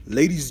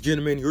Ladies and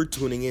gentlemen, you're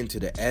tuning in to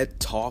the Ed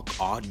Talk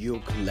audio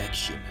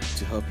collection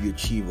to help you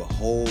achieve a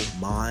whole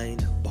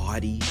mind,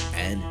 body,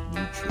 and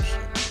nutrition.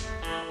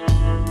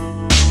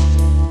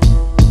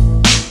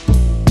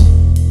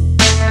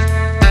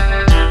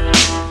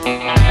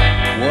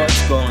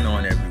 What's going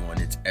on, everyone?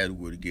 It's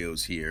Edward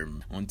Gills here.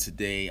 On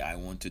today, I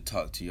want to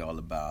talk to y'all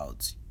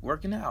about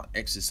working out,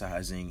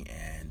 exercising,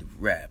 and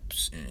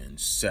reps and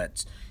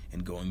sets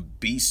and going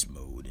beast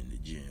mode in the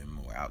gym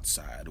or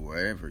outside,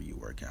 wherever you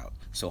work out.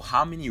 So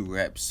how many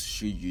reps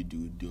should you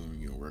do during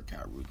your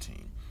workout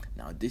routine?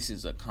 Now, this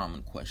is a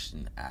common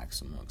question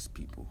asked amongst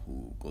people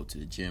who go to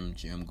the gym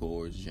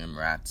goers, gym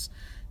rats,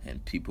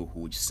 and people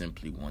who just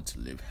simply want to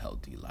live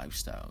healthy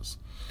lifestyles.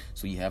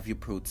 So you have your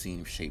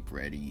protein shape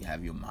ready, you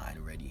have your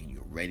mind ready, and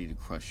you're ready to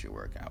crush your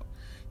workout.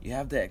 You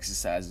have the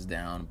exercises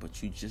down,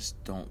 but you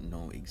just don't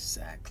know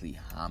exactly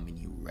how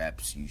many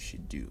reps you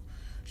should do.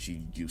 Should you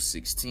do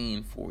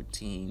 16,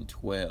 14,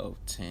 12,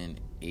 10,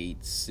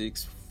 8,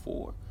 6,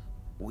 4,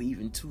 or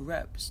even 2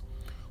 reps?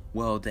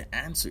 Well, the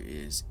answer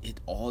is it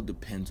all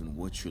depends on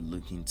what you're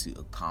looking to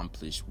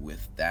accomplish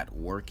with that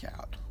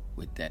workout,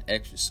 with that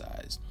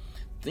exercise.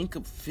 Think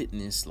of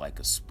fitness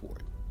like a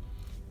sport.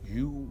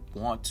 You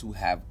want to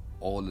have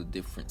all the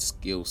different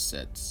skill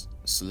sets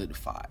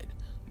solidified.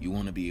 You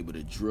want to be able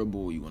to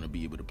dribble, you want to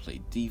be able to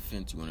play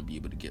defense, you want to be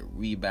able to get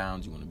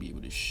rebounds, you want to be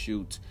able to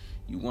shoot.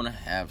 You want to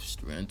have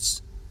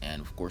strengths, and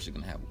of course you're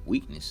going to have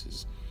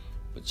weaknesses,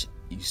 but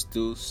you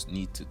still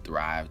need to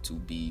thrive to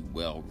be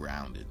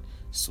well-rounded.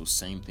 So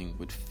same thing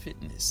with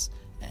fitness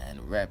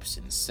and reps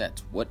and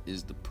sets. What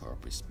is the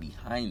purpose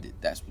behind it?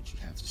 That's what you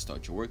have to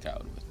start your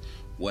workout with.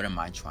 What am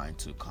I trying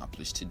to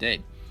accomplish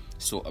today?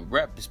 So a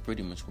rep is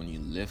pretty much when you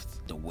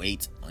lift the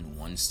weight on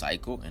one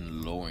cycle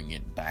and lowering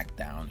it back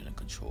down in a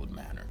controlled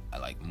manner. I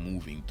like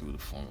moving through the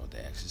form of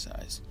the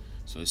exercise.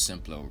 So it's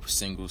simply a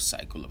single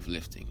cycle of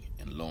lifting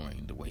and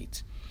lowering the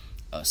weight.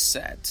 A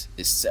set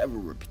is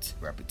several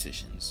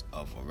repetitions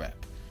of a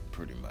rep,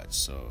 pretty much.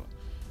 So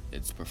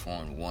it's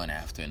performed one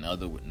after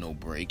another with no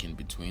break in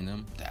between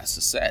them. That's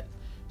a set.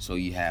 So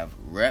you have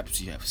reps,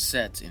 you have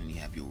sets, and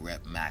you have your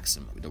rep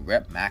maximum. The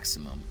rep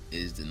maximum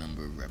is the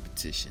number of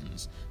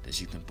repetitions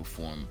that you can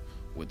perform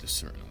with a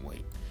certain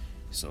weight.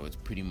 So it's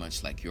pretty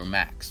much like your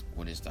max.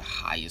 What is the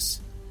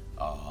highest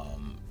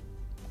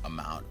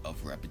amount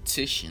of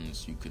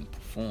repetitions you can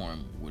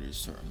perform with a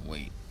certain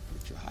weight,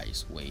 with your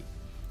highest weight?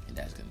 And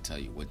that's going to tell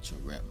you what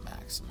your rep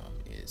maximum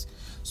is.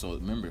 So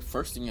remember, the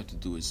first thing you have to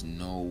do is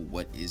know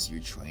what is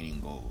your training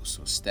goal.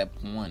 So step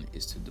 1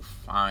 is to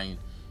define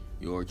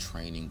your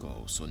training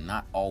goal. So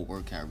not all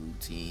workout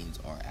routines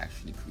are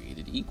actually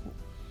created equal.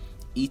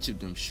 Each of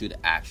them should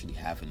actually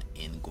have an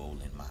end goal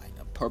in mind,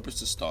 a purpose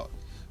to start.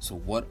 So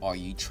what are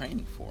you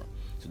training for?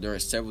 So there are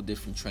several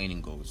different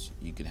training goals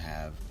you can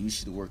have. You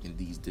should work in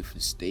these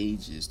different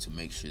stages to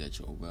make sure that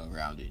you're a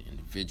well-rounded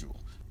individual.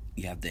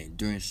 You have the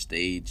endurance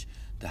stage,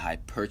 the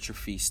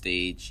hypertrophy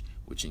stage,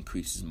 which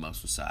increases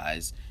muscle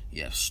size.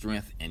 You have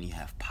strength, and you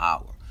have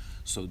power.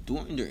 So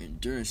during the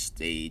endurance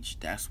stage,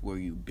 that's where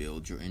you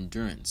build your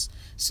endurance.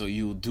 So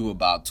you'll do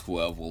about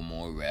 12 or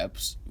more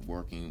reps,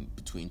 working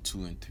between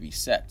 2 and 3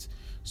 sets.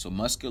 So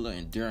muscular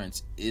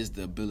endurance is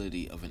the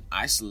ability of an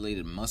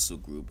isolated muscle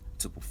group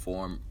to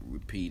perform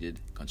repeated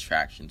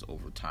contractions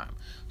over time.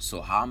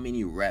 So how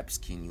many reps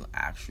can you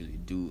actually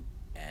do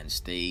and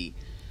stay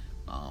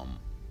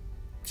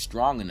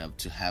strong enough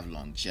to have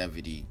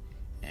longevity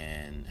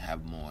and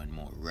have more and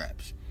more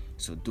reps?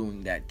 So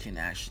doing that can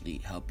actually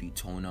help you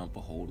tone up a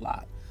whole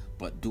lot.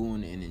 But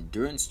doing an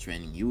endurance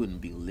training, you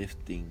wouldn't be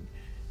lifting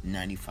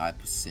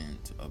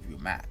 95% of your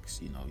max.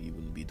 You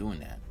wouldn't be doing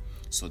that.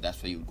 So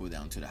that's why you would go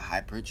down to the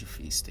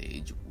hypertrophy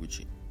stage,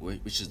 which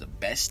is the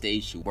best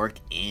stage to work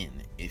in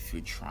if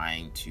you're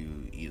trying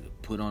to either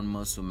put on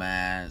muscle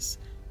mass,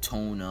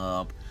 tone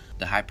up.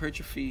 The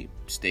hypertrophy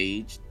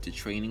stage, the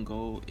training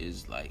goal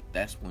is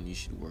that's when you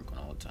should work on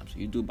all the time. So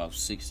you do about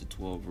 6 to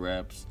 12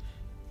 reps,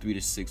 3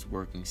 to 6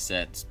 working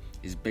sets.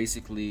 Is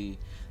basically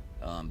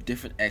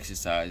different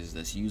exercises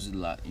that's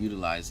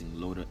utilizing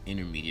low to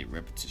intermediate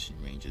repetition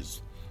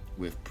ranges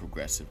with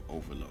progressive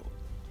overload.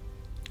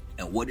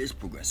 And what is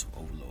progressive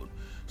overload?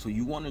 So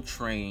you want to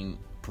train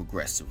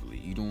progressively.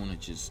 You don't want to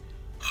just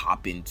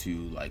hop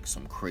into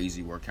some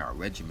crazy workout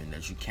regimen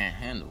that you can't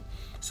handle.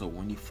 So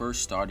when you're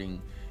first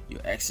starting your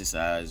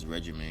exercise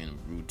regimen,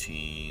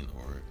 routine,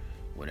 or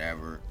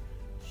whatever,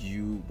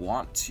 you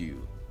want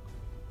to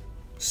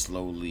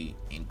slowly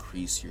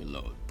increase your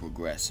load,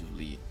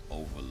 progressively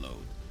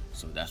overload.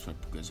 So that's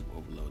what progressive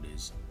overload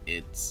is.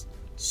 It's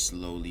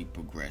slowly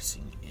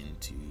progressing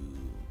into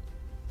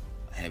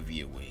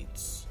heavier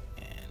weights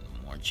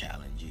and more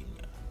challenging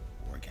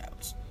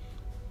workouts.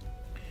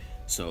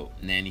 So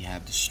then you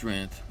have the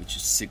strength, which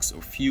is 6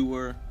 or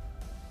fewer.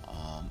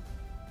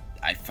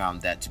 I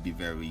found that to be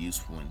very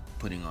useful in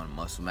putting on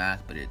muscle mass,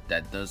 but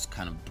that does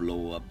kind of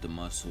blow up the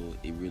muscle.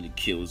 It really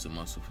kills the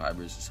muscle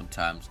fibers.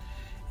 Sometimes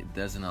it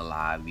doesn't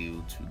allow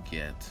you to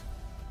get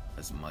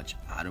as much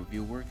out of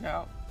your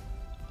workout.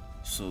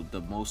 So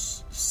the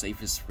most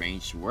safest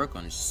range to work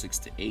on is 6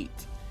 to 8.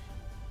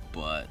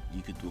 but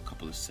you could do a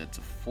couple of sets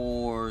of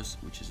 4s,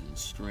 which is in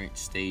strength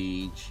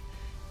stage.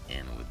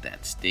 And with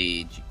that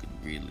stage, you could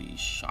really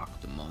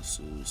shock the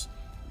muscles,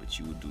 but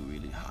you would do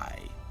really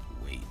high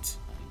weight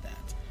on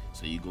that.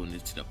 So you go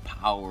into the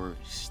power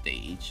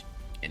stage,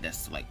 and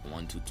that's like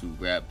 1 to 2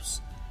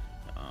 reps.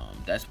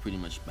 That's pretty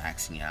much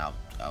maxing out,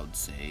 I would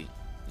say,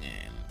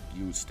 and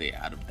you would stay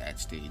out of that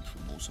stage for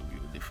most of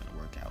your different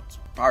workouts.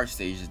 Power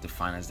stage is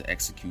defined as the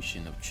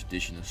execution of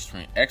traditional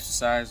strength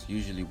exercise,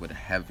 usually with a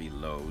heavy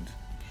load.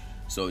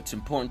 So it's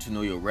important to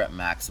know your rep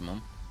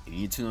maximum. You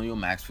need to know your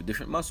max for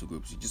different muscle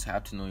groups. You just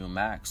have to know your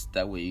max.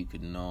 That way you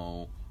could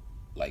know,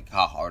 like,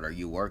 how hard are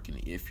you working.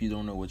 If you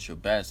don't know what's your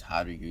best,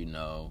 how do you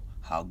know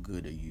how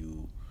good are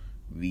you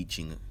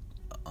reaching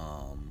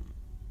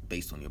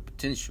based on your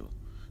potential?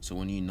 So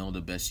when you know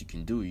the best you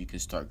can do, you can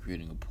start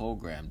creating a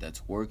program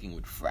that's working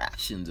with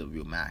fractions of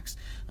your max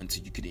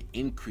until you can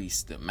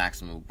increase the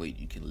maximum weight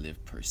you can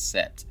lift per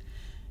set.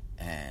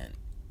 And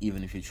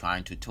even if you're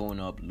trying to tone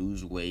up,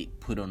 lose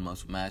weight, put on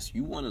muscle mass,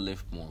 you want to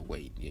lift more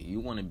weight. You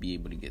want to be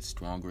able to get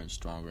stronger and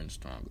stronger and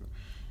stronger.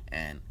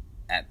 And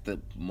at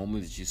the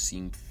moment that you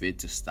seem fit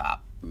to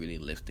stop really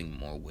lifting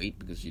more weight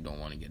because you don't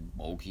want to get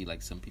bulky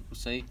like some people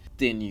say,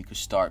 then you could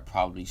start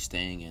probably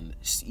staying in,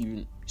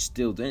 even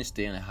still then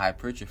stay in a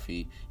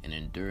hypertrophy and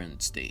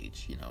endurance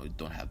stage. You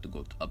don't have to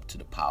go up to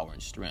the power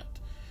and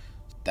strength.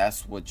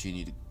 That's what you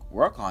need to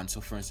work on.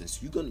 So for instance,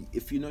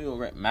 if you know your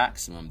rep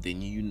maximum,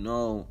 then you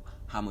know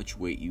how much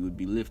weight you would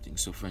be lifting.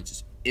 So for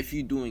instance, if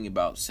you're doing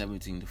about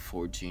 17 to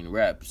 14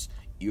 reps,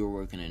 you're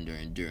working in their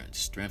endurance,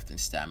 strength, and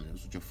stamina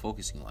is what you're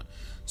focusing on.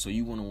 So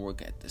you want to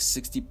work at the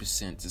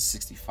 60% to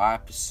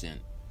 65%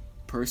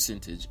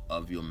 percentage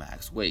of your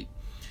max weight.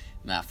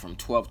 Now, from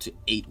 12 to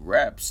 8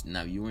 reps,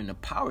 now you're in the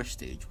power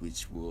stage,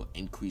 which will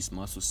increase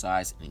muscle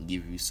size and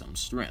give you some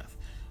strength.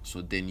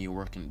 So then you're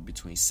working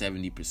between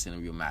 70%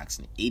 of your max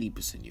and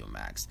 80% of your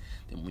max.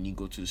 Then when you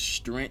go to the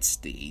strength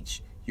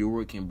stage, you're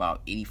working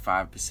about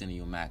 85% of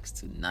your max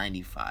to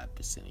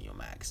 95% of your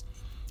max.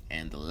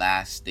 And the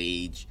last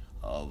stage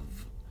of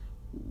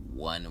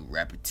 1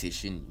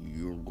 repetition,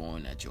 you're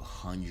going at your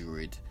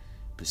 100%,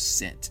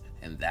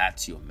 and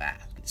that's your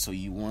max. So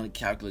you want to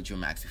calculate your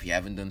max. If you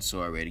haven't done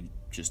so already,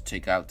 just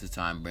take out the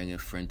time, bring a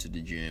friend to the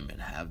gym, and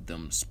have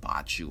them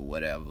spot you or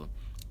whatever,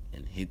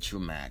 and hit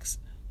your max.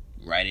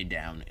 Write it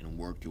down and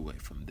work your way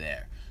from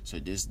there. So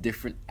there's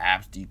different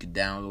apps that you can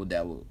download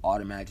that will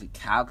automatically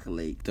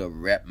calculate the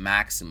rep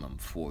maximum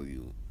for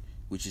you,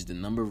 which is the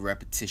number of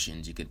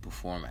repetitions you can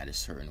perform at a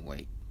certain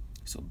weight.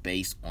 So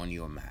based on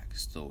your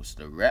max. So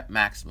the rep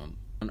maximum,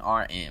 1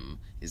 RM,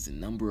 is the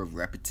number of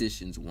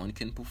repetitions one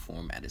can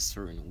perform at a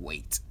certain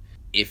weight.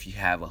 If you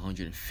have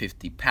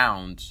 150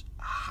 pounds,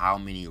 how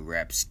many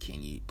reps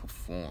can you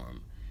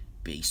perform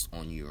based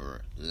on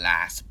your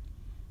last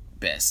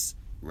best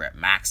rep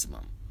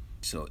maximum?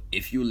 So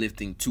if you're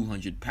lifting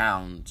 200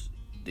 pounds,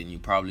 then you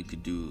probably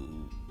could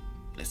do,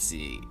 let's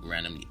say,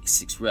 randomly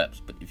 6 reps.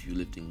 But if you're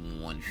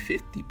lifting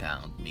 150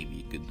 pounds, maybe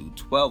you could do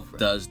 12 reps.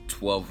 Does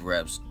 12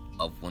 reps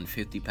of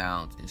 150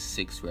 pounds and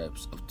 6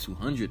 reps of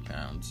 200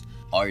 pounds,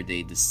 are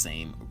they the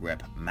same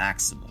rep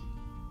maximum?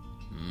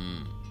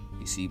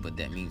 You see, but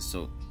that means,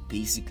 so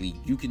basically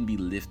you can be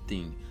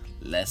lifting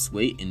less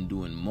weight and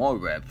doing more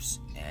reps,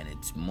 and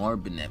it's more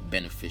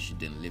beneficial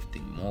than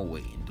lifting more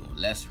weight and doing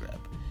less rep,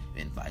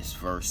 and vice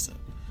versa.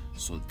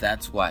 So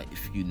that's why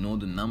if you know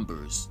the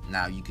numbers,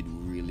 now you could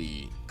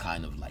really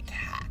kind of like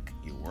hack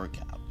your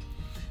workout.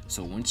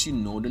 So once you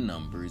know the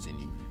numbers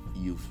and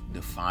you've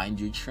defined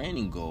your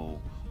training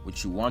goal,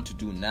 what you want to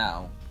do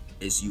now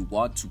is you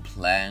want to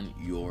plan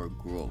your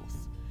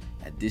growth.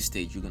 At this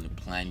stage, you're going to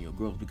plan your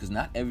growth because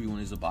not everyone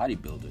is a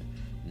bodybuilder.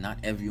 Not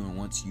everyone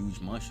wants huge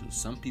muscles.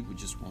 Some people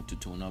just want to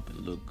tone up and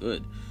look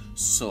good.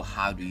 So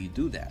how do you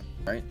do that,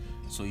 right?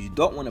 So you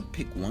don't want to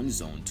pick one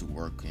zone to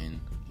work in,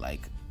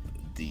 like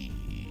the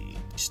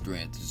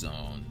strength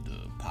zone,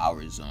 the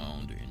power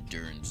zone, the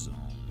endurance zone,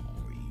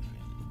 or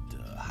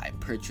even the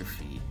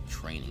hypertrophy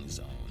training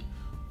zone,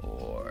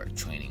 or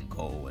training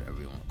goal,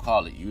 whatever you want to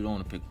call it. You don't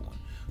want to pick one.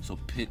 So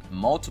pick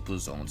multiple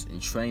zones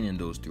and train in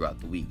those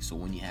throughout the week. So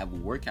when you have a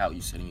workout,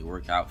 you're setting your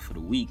workout for the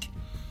week,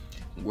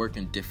 work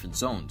in different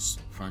zones.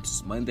 For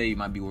instance, Monday you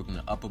might be working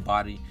the upper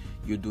body.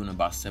 You're doing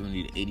about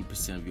 70 to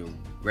 80% of your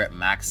rep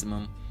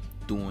maximum,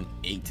 doing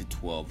 8 to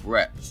 12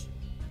 reps.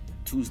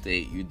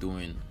 Tuesday you're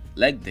doing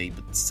leg day,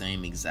 but the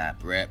same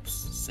exact reps,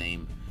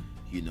 same,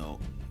 you're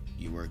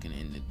working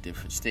in a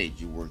different stage.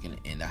 You're working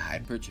in the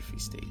hypertrophy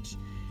stage.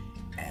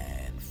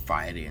 And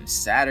Friday and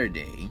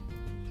Saturday,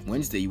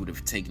 Wednesday, you would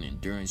have taken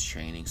endurance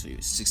training, so you're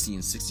 60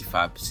 and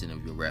 65%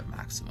 of your rep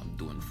maximum,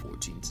 doing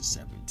 14 to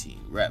 17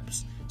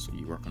 reps. So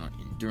you're working on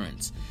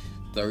endurance.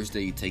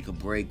 Thursday, you take a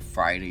break.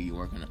 Friday, you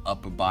work on the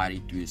upper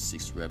body, 3 to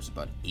 6 reps,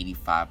 about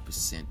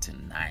 85% to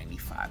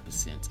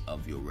 95%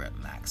 of your rep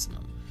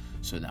maximum.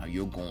 So now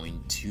you're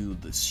going to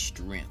the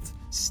strength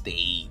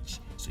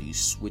stage. So you're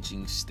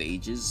switching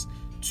stages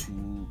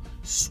to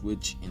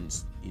switch and,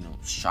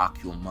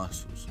 shock your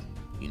muscles,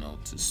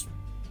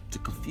 to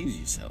confuse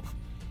yourself.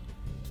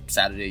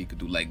 Saturday, you could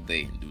do leg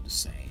day and do the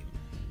same.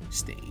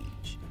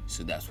 stage.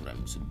 So that's what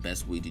so the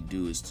best way to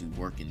do is to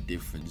work in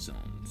different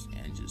zones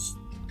and just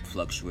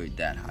fluctuate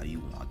that how you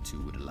want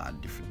to, with a lot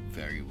of different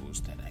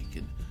variables that I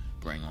could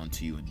bring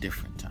onto you a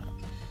different time.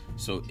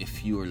 So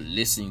if you are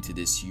listening to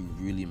this, you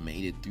really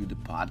made it through the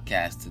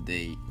podcast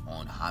today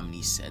on how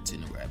many sets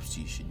and reps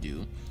you should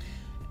do,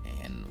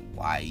 and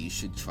why you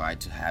should try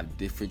to have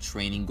different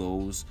training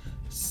goals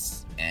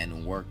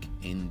and work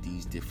in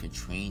these different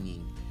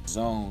training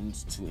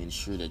zones to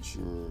ensure that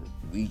you're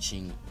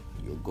reaching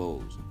your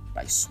goals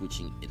by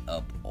switching it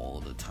up all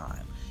the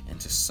time. And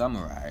to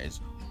summarize,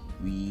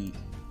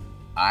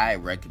 I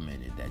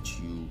recommended that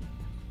you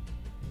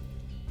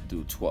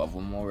do 12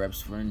 or more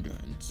reps for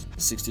endurance,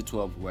 6 to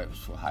 12 reps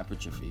for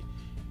hypertrophy,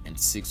 and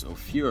 6 or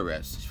fewer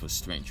reps for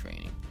strength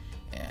training.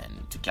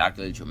 And to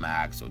calculate your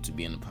max, or to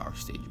be in the power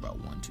stage, about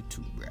 1 to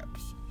 2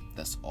 reps.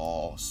 That's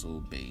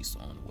also based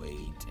on weight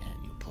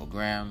and your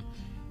program.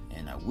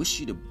 And I wish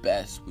you the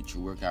best with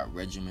your workout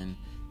regimen.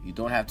 You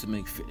don't have to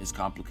make fitness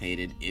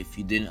complicated. If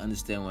you didn't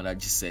understand what I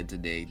just said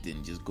today,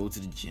 then just go to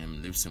the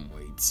gym, lift some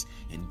weights,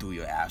 and do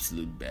your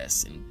absolute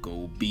best and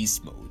go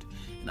beast mode.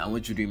 And I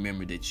want you to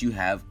remember that you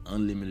have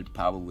unlimited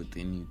power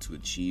within you to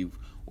achieve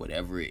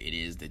whatever it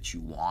is that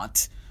you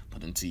want.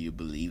 But until you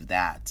believe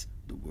that,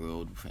 the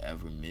world will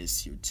forever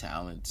miss your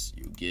talents,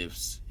 your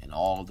gifts, and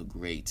all the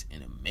great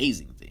and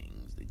amazing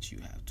things that you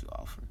have to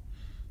offer.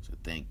 So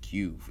thank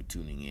you for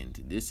tuning in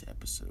to this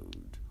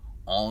episode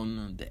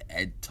on the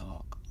Ed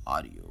Talk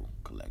audio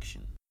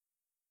collection.